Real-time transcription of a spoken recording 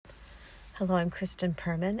Hello, I'm Kristen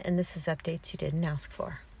Perman, and this is Updates You Didn't Ask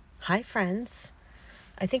For. Hi, friends.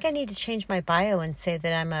 I think I need to change my bio and say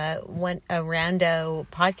that I'm a rando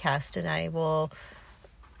podcast, and I will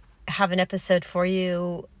have an episode for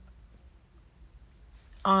you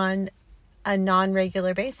on a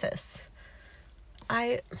non-regular basis.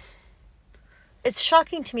 It's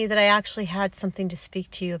shocking to me that I actually had something to speak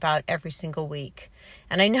to you about every single week.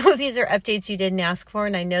 And I know these are updates you didn't ask for,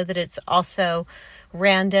 and I know that it's also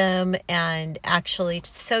random and actually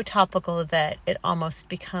so topical that it almost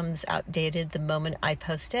becomes outdated the moment I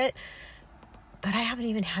post it. But I haven't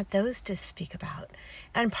even had those to speak about.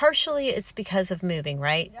 And partially it's because of moving,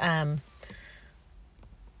 right?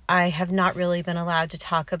 I have not really been allowed to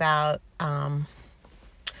talk about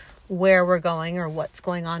where we're going or what's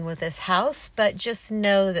going on with this house, but just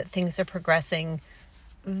know that things are progressing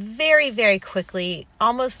very, very quickly,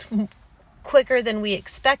 almost quicker than we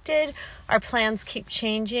expected. Our plans keep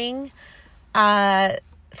changing.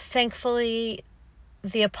 Thankfully,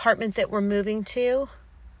 the apartment that we're moving to,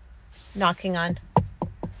 knocking on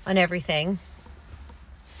everything,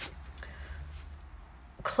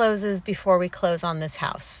 closes before we close on this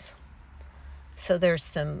house. So there's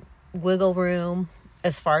some wiggle room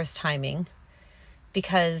as far as timing,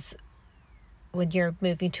 because when you're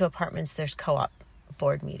moving to apartments, there's co-op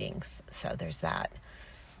board meetings. So there's that,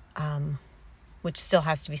 which still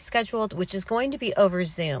has to be scheduled, which is going to be over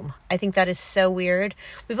Zoom. I think that is so weird.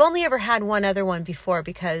 We've only ever had one other one before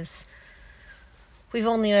because we've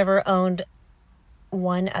only ever owned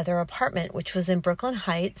one other apartment, which was in Brooklyn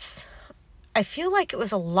Heights. I feel like it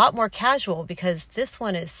was a lot more casual because this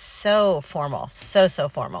one is so formal, so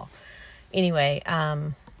formal. Anyway,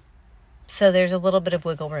 so there's a little bit of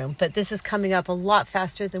wiggle room, but this is coming up a lot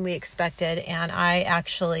faster than we expected. And I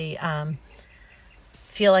actually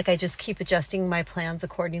feel like I just keep adjusting my plans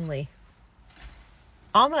accordingly.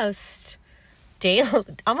 Almost daily.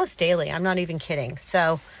 I'm not even kidding.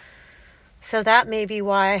 So that may be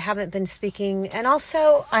why I haven't been speaking. And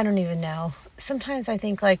also, I don't even know. Sometimes I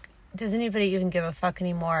think, like, does anybody even give a fuck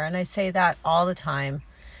anymore? And I say that all the time.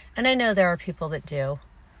 And I know there are people that do.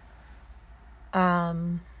 I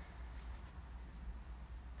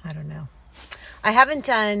don't know. I haven't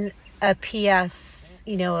done a PS,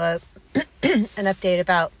 an update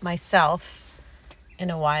about myself in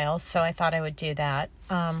a while, so I thought I would do that.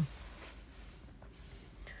 I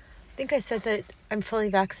think I said that I'm fully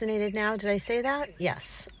vaccinated now. Did I say that?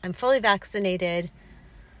 Yes, I'm fully vaccinated.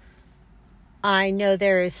 I know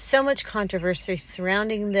there is so much controversy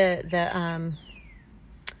surrounding the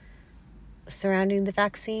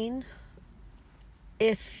vaccine.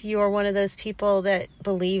 If you're one of those people that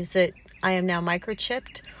believes that I am now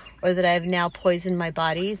microchipped or that I have now poisoned my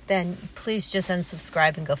body, then please just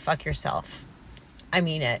unsubscribe and go fuck yourself. I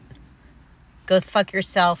mean it. Go fuck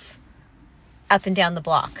yourself up and down the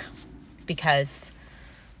block because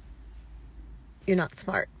you're not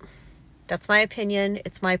smart. That's my opinion.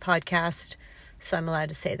 It's my podcast, so I'm allowed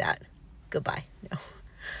to say that. Goodbye. No.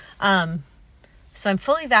 So I'm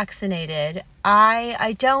fully vaccinated.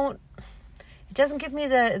 It doesn't give me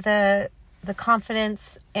the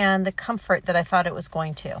confidence and the comfort that I thought it was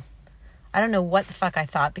going to. I don't know what the fuck I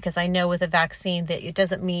thought, because I know with a vaccine that it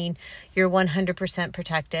doesn't mean you're 100%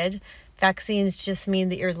 protected. Vaccines just mean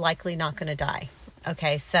that you're likely not going to die.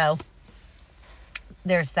 Okay, so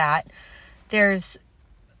there's that. There's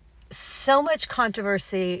so much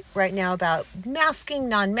controversy right now about masking,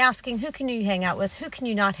 non-masking. Who can you hang out with? Who can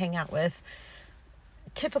you not hang out with?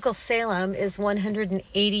 Typical Salem is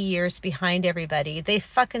 180 years behind everybody. They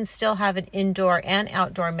fucking still have an indoor and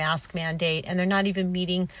outdoor mask mandate, and they're not even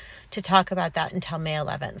meeting to talk about that until May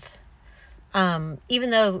 11th. Even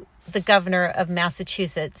though the governor of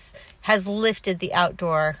Massachusetts has lifted the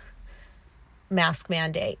outdoor mask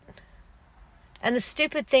mandate. And the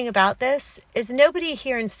stupid thing about this is nobody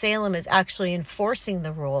here in Salem is actually enforcing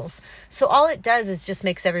the rules. So all it does is just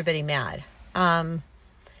makes everybody mad.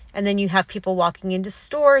 And then you have people walking into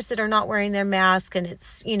stores that are not wearing their mask, and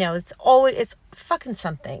it's fucking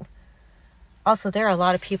something. Also, there are a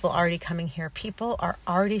lot of people already coming here. People are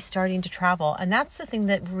already starting to travel. And that's the thing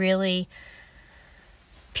that really,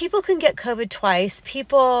 people can get COVID twice.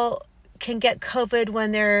 People can get COVID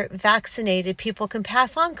when they're vaccinated. People can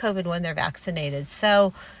pass on COVID when they're vaccinated.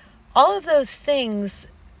 So all of those things,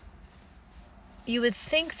 you would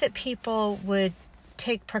think that people would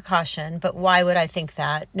take precaution, but why would I think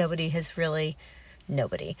that? Nobody.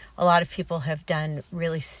 A lot of people have done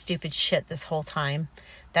really stupid shit this whole time.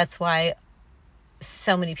 That's why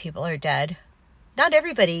so many people are dead. Not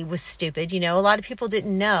everybody was stupid, a lot of people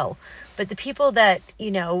didn't know, but the people that,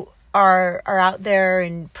 are out there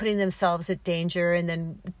and putting themselves at danger and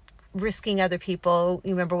then risking other people.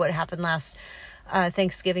 You remember what happened last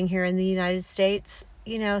Thanksgiving here in the United States,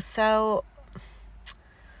 so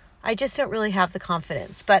I just don't really have the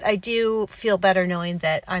confidence. But I do feel better knowing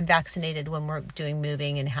that I'm vaccinated when we're doing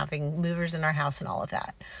moving and having movers in our house and all of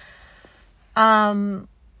that.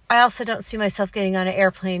 I also don't see myself getting on an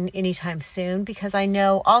airplane anytime soon, because I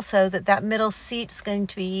know also that middle seat is going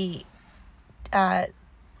to be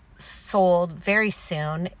sold very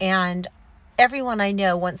soon, and everyone I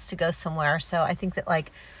know wants to go somewhere. So I think that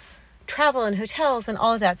like travel and hotels and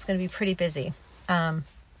all of that's going to be pretty busy. I'm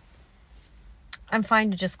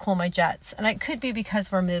fine to just cool my jets, and it could be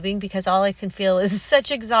because we're moving, because all I can feel is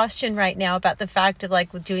such exhaustion right now about the fact of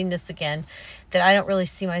like doing this again, that I don't really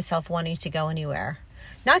see myself wanting to go anywhere.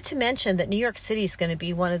 Not to mention that New York City is going to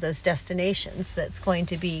be one of those destinations that's going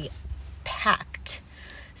to be packed.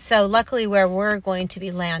 So luckily where we're going to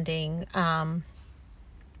be landing,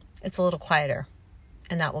 it's a little quieter,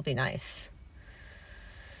 and that will be nice.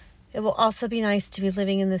 It will also be nice to be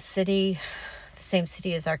living in the city, the same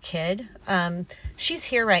city as our kid. She's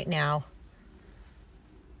here right now.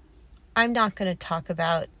 I'm not going to talk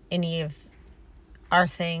about any of our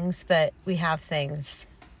things, but we have things.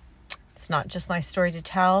 It's not just my story to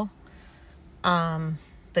tell.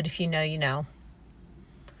 But if you know, you know.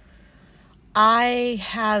 I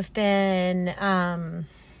have been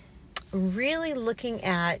really looking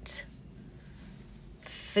at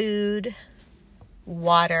food,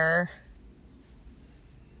 water,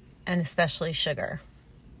 and especially sugar,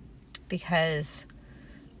 because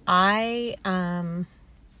I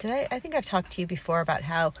think I've talked to you before about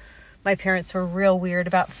how my parents were real weird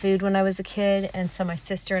about food when I was a kid, and so my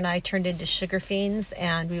sister and I turned into sugar fiends,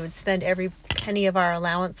 and we would spend every penny of our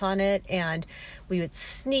allowance on it, and we would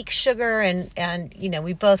sneak sugar, and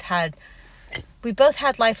we both had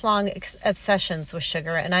lifelong obsessions with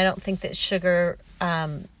sugar, and I don't think that sugar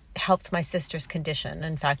helped my sister's condition.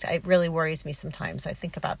 In fact, it really worries me sometimes. I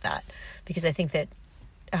think about that, because I think that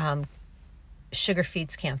sugar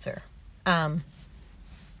feeds cancer.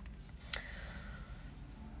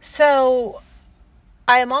 So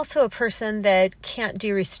I am also a person that can't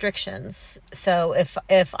do restrictions. So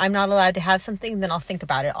if I'm not allowed to have something, then I'll think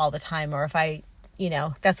about it all the time. Or if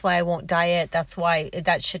that's why I won't diet. That's why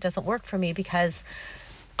that shit doesn't work for me, because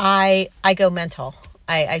I go mental.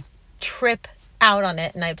 I trip out on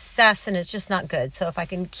it and I obsess, and it's just not good. So if I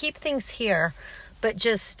can keep things here, but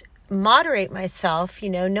just moderate myself,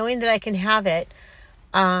 knowing that I can have it,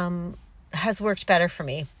 has worked better for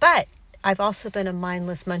me. But I've also been a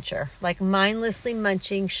mindless muncher, like mindlessly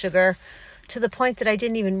munching sugar to the point that I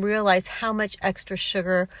didn't even realize how much extra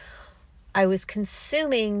sugar I was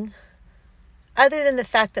consuming, other than the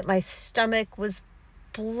fact that my stomach was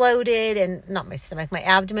bloated, and not my stomach, my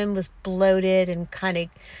abdomen was bloated and kind of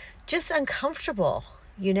just uncomfortable,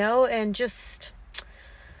 and just,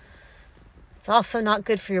 it's also not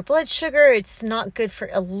good for your blood sugar. It's not good for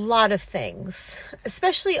a lot of things,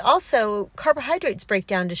 especially also carbohydrates break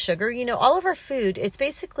down to sugar. All of our food, it's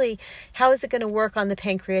basically, how is it going to work on the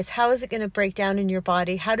pancreas? How is it going to break down in your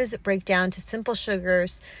body? How does it break down to simple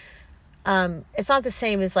sugars? It's not the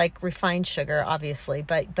same as like refined sugar, obviously,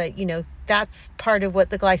 but that's part of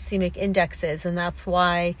what the glycemic index is. And that's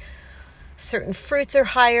why certain fruits are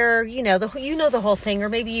higher, the whole thing, or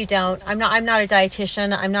maybe you don't. I'm not a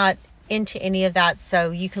dietitian. I'm not into any of that,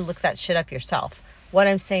 so you can look that shit up yourself. What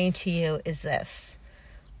I'm saying to you is this: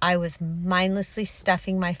 I was mindlessly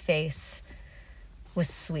stuffing my face with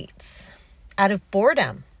sweets out of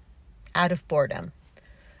boredom.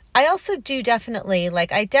 I also do definitely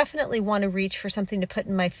want to reach for something to put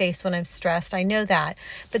in my face when I'm stressed. I know that.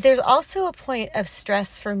 But there's also a point of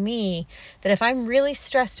stress for me that if I'm really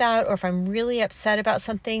stressed out, or if I'm really upset about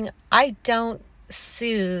something, I don't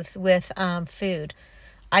soothe with food.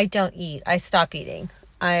 I don't eat. I stop eating.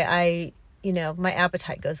 My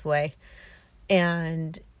appetite goes away.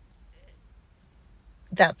 And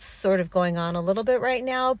that's sort of going on a little bit right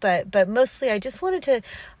now, but mostly I just wanted to,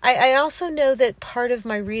 I also know that part of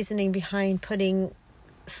my reasoning behind putting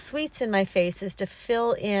sweets in my face is to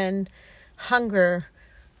fill in hunger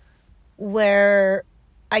where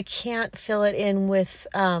I can't fill it in with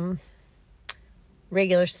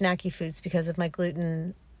regular snacky foods because of my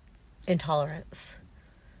gluten intolerance.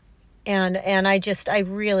 And I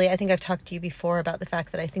think I've talked to you before about the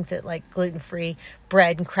fact that I think that like gluten-free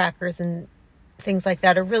bread and crackers and things like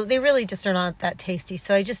that they really just are not that tasty.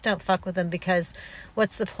 So I just don't fuck with them, because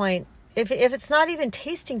what's the point? If it's not even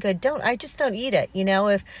tasting good, I just don't eat it.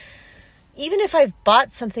 Even if I've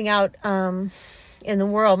bought something out in the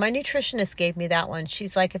world, my nutritionist gave me that one.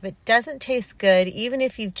 She's like, if it doesn't taste good, even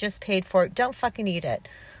if you've just paid for it, don't fucking eat it.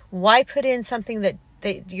 Why put in something that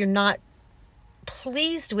you're not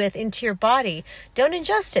pleased with into your body, don't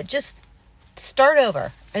ingest it. Just start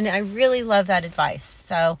over. And I really love that advice.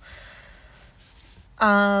 So,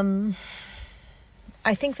 I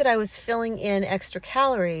think that I was filling in extra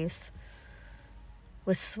calories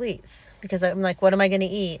with sweets because I'm like, what am I going to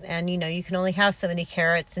eat? And you can only have so many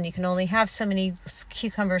carrots and you can only have so many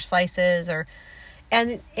cucumber slices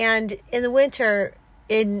and in the winter,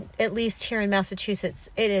 at least here in Massachusetts,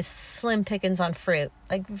 it is slim pickings on fruit.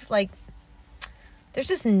 Like there's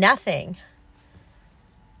just nothing.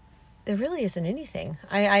 There really isn't anything.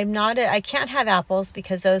 I can't have apples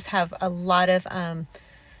because those have a lot of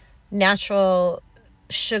natural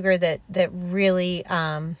sugar that really,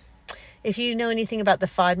 if you know anything about the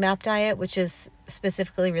FODMAP diet, which is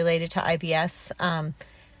specifically related to IBS,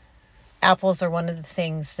 apples are one of the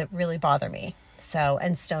things that really bother me. So,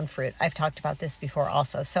 and stone fruit. I've talked about this before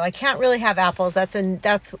also. So I can't really have apples. That's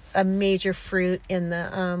a major fruit in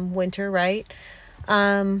the winter, right?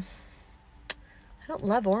 I don't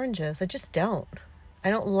love oranges. I just don't. I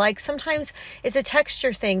don't like, sometimes it's a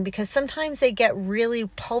texture thing because sometimes they get really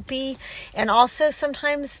pulpy, and also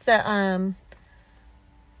sometimes I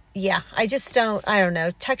don't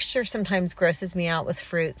know. Texture sometimes grosses me out with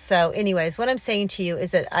fruit. So anyways, what I'm saying to you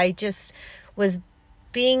is that I just was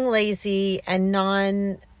being lazy and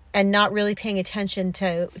not really paying attention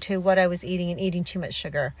to what I was eating and eating too much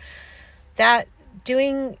sugar. That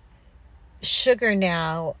doing sugar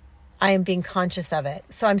now, I am being conscious of it.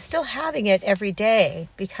 So I'm still having it every day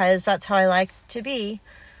because that's how I like to be.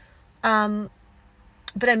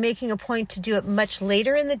 But I'm making a point to do it much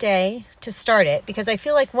later in the day to start it, because I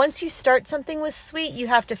feel like once you start something with sweet, you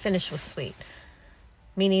have to finish with sweet.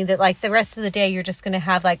 Meaning that like the rest of the day, you're just going to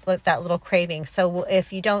have like that little craving. So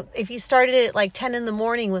if you started it at like 10 in the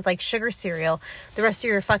morning with like sugar cereal, the rest of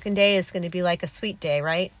your fucking day is going to be like a sweet day,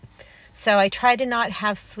 right? So I try to not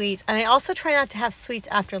have sweets. And I also try not to have sweets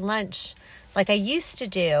after lunch like I used to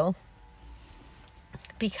do,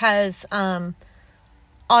 because all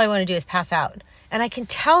I want to do is pass out. And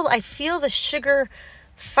I feel the sugar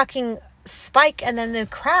fucking spike and then the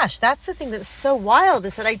crash. That's the thing that's so wild,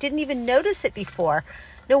 is that I didn't even notice it before.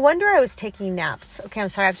 No wonder I was taking naps. Okay, I'm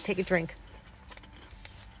sorry, I have to take a drink.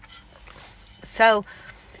 So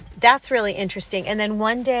that's really interesting. And then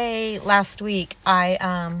one day last week, I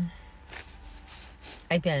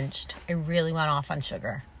binged. I really went off on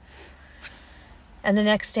sugar. And the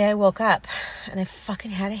next day I woke up and I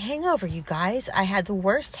fucking had a hangover, you guys. I had the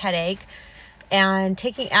worst headache. And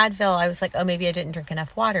taking Advil, I was like, oh, maybe I didn't drink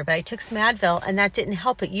enough water. But I took some Advil and that didn't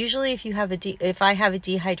help it. Usually if I have a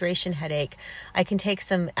dehydration headache, I can take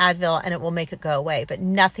some Advil and it will make it go away. But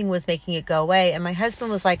nothing was making it go away. And my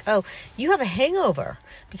husband was like, oh, you have a hangover.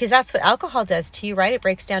 Because that's what alcohol does to you, right? It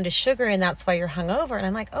breaks down to sugar and that's why you're hungover. And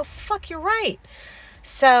I'm like, oh, fuck, you're right.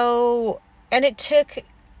 So, and it took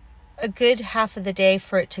a good half of the day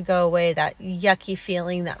for it to go away. That yucky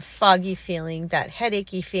feeling, that foggy feeling, that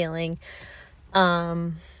headachy feeling.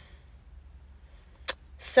 So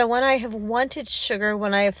when I have wanted sugar,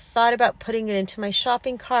 when I have thought about putting it into my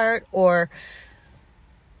shopping cart, or,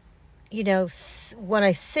 when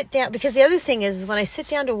I sit down, because the other thing is when I sit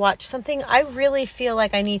down to watch something, I really feel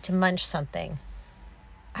like I need to munch something.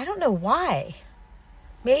 I don't know why.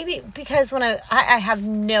 Maybe because when I have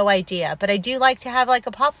no idea, but I do like to have like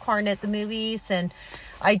a popcorn at the movies, and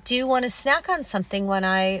I do want to snack on something when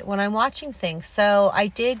I'm watching things. So I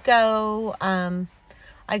did go,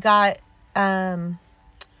 I got,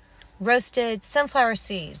 roasted sunflower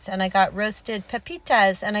seeds, and I got roasted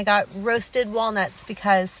pepitas, and I got roasted walnuts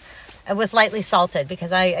because with lightly salted,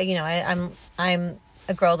 because I'm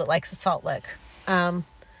a girl that likes a salt lick.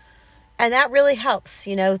 And that really helps,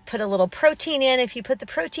 put a little protein in. If you put the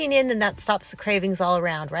protein in, then that stops the cravings all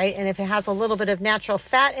around, right? And if it has a little bit of natural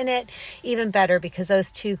fat in it, even better, because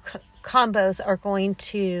those two combos are going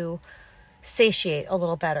to satiate a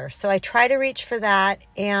little better. So I try to reach for that.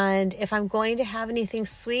 And if I'm going to have anything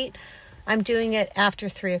sweet, I'm doing it after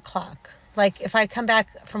 3:00. Like if I come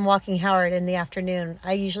back from walking Howard in the afternoon,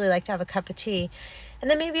 I usually like to have a cup of tea,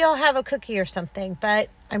 and then maybe I'll have a cookie or something. But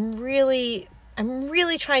I'm really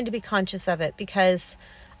trying to be conscious of it because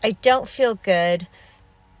I don't feel good.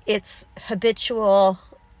 It's habitual.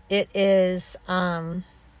 It is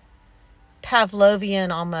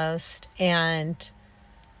Pavlovian almost, and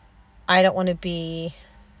I don't want to be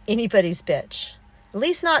anybody's bitch. At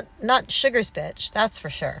least not sugar's bitch, that's for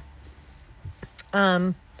sure.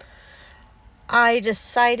 I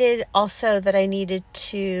decided also that I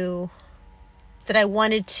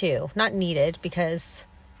wanted to, not needed, because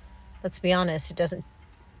let's be honest, it doesn't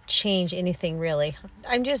change anything really.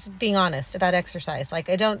 I'm just being honest about exercise. Like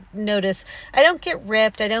I don't get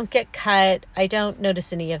ripped, I don't get cut, I don't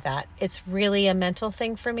notice any of that. It's really a mental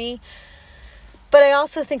thing for me. But I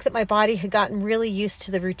also think that my body had gotten really used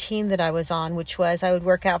to the routine that I was on, which was I would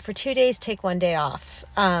work out for 2 days, take 1 day off.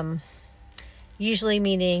 Usually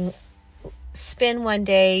meaning spin 1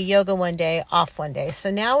 day, yoga 1 day, off 1 day.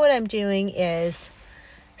 So now what I'm doing is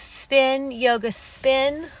spin, yoga,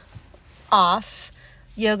 spin, off,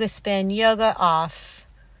 yoga, spin, yoga, off,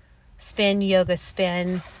 spin, yoga,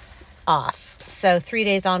 spin, off. So 3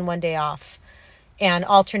 days on, 1 day off. And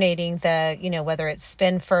alternating the, whether it's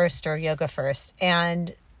spin first or yoga first.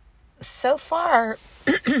 And so far,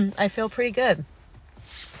 I feel pretty good.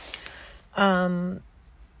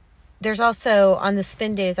 There's also, on the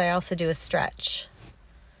spin days, I also do a stretch.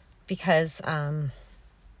 Because I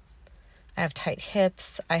have tight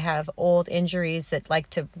hips. I have old injuries that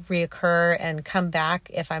like to reoccur and come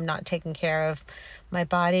back if I'm not taking care of my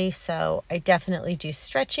body. So I definitely do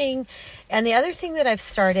stretching. And the other thing that I've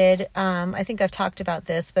started, I think I've talked about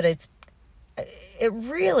this, but it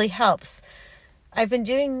really helps. I've been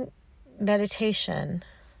doing meditation,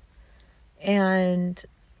 and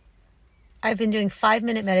I've been doing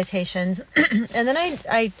 5-minute meditations. And then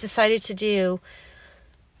I decided to do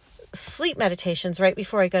sleep meditations right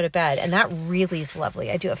before I go to bed. And that really is lovely.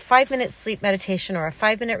 I do a 5-minute sleep meditation or a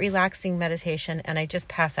 5-minute relaxing meditation, and I just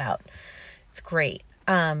pass out. It's great.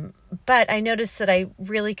 But I noticed that I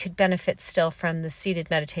really could benefit still from the seated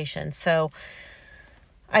meditation. So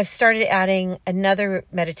I've started adding another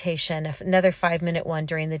meditation, another 5-minute one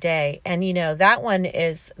during the day. And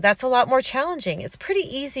that's a lot more challenging. It's pretty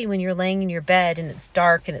easy when you're laying in your bed and it's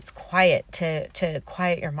dark and it's quiet to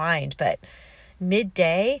quiet your mind. But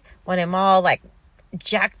midday, when I'm all like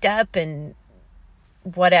jacked up and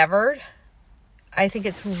whatever, I think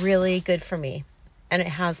it's really good for me. And it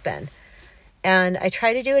has been. And I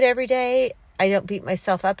try to do it every day. I don't beat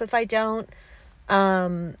myself up if I don't.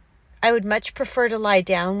 I would much prefer to lie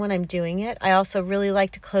down when I'm doing it. I also really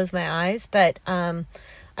like to close my eyes, but I'm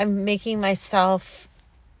making myself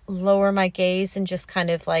lower my gaze and just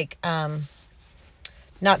kind of like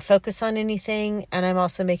not focus on anything. And I'm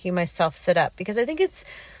also making myself sit up because I think it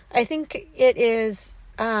is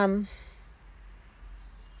a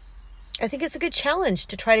good challenge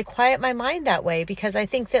to try to quiet my mind that way, because I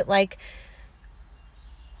think that like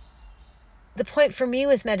the point for me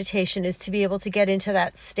with meditation is to be able to get into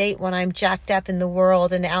that state when I'm jacked up in the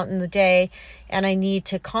world and out in the day and I need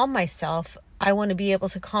to calm myself. I want to be able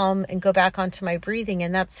to calm and go back onto my breathing,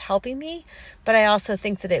 and that's helping me. But I also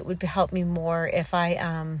think that it would help me more if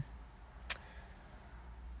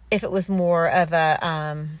it was more of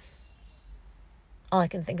a, all I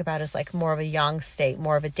can think about is like more of a yang state,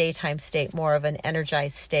 more of a daytime state, more of an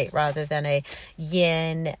energized state rather than a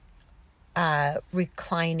yin,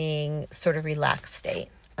 reclining, sort of relaxed state.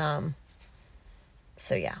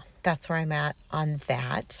 So yeah, that's where I'm at on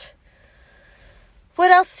that. What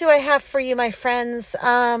else do I have for you, my friends?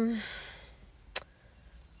 I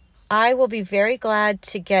will be very glad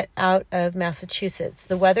to get out of Massachusetts.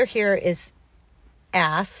 The weather here is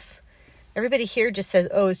ass. Everybody here just says,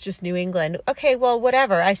 oh, it's just New England. Okay, well,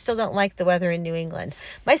 whatever. I still don't like the weather in New England.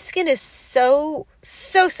 My skin is so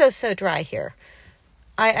dry here.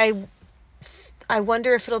 I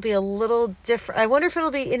wonder if it'll be a little different. I wonder if it'll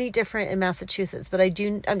be any different in Massachusetts, but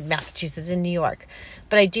Massachusetts in New York.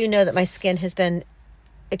 But I do know that my skin has been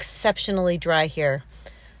exceptionally dry here.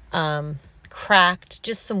 Cracked,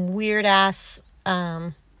 just some weird ass,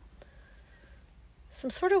 some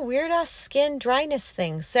sort of weird ass skin dryness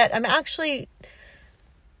things that I'm actually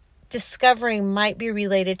discovering might be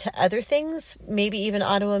related to other things, maybe even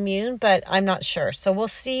autoimmune, but I'm not sure. So we'll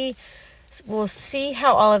see. We'll see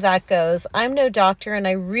how all of that goes. I'm no doctor, and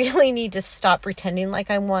I really need to stop pretending like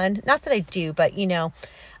I'm one. Not that I do, but a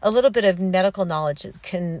little bit of medical knowledge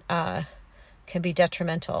can be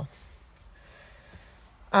detrimental.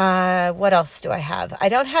 What else do I have? I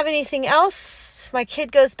don't have anything else. My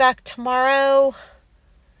kid goes back tomorrow.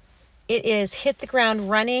 It is hit the ground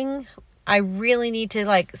running. I really need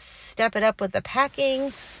to step it up with the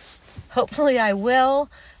packing. Hopefully I will.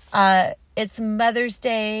 It's Mother's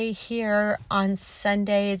Day here on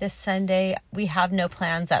Sunday. This Sunday, we have no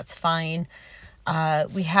plans. That's fine.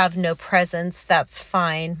 We have no presents. That's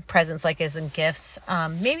fine. Presents as in gifts.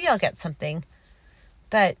 Maybe I'll get something,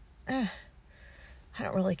 but I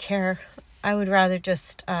don't really care. I would rather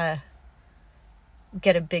just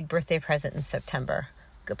get a big birthday present in September.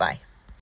 Goodbye.